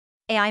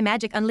AI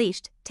Magic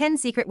Unleashed, 10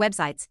 secret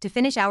websites to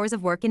finish hours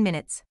of work in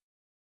minutes.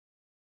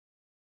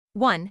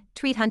 1.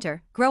 Tweet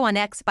Hunter. Grow on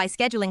X by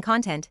scheduling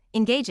content,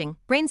 engaging,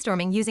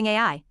 brainstorming using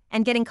AI,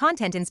 and getting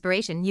content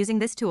inspiration using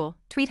this tool,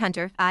 Tweet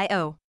Hunter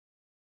IO.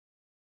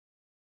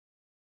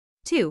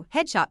 2.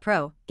 Headshot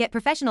Pro. Get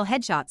professional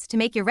headshots to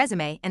make your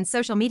resume and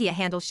social media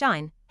handles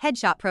shine,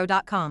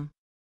 headshotpro.com.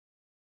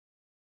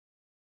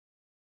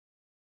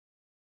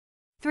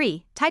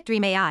 3.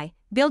 TypeDream AI.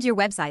 Build your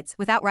websites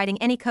without writing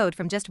any code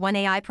from just one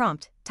AI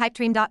prompt,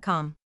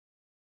 typedream.com.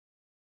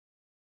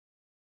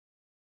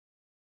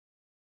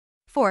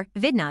 4.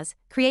 Vidnaz.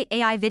 Create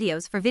AI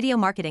videos for video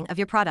marketing of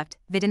your product,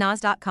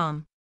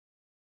 vidinaz.com.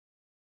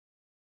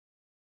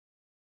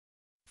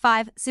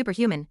 5.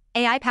 Superhuman.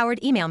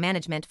 AI-powered email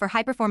management for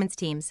high-performance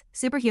teams,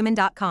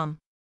 superhuman.com.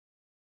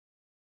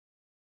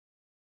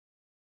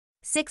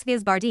 6.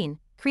 Viz Bardeen.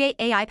 Create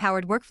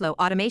AI-powered workflow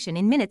automation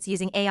in minutes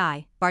using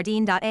AI,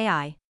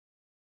 bardeen.ai.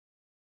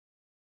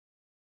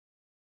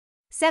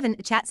 7.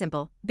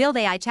 ChatSimple. Build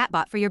AI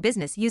chatbot for your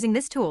business using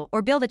this tool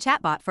or build a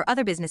chatbot for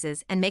other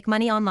businesses and make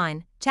money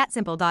online,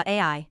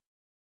 chatsimple.ai.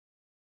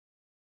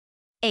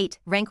 8.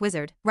 Rank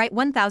Wizard. Write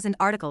 1,000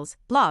 articles,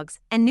 blogs,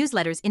 and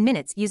newsletters in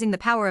minutes using the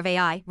power of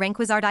AI,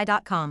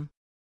 rankwizardai.com.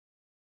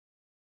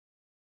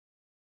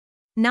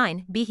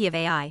 9. Beehive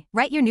AI.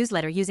 Write your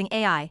newsletter using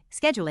AI,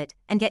 schedule it,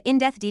 and get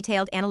in-depth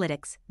detailed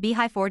analytics,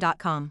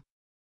 beehive4.com.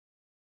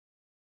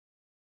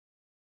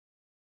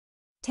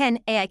 10.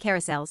 AI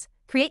Carousels.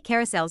 Create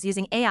carousels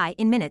using AI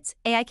in minutes,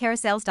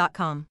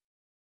 aicarousels.com.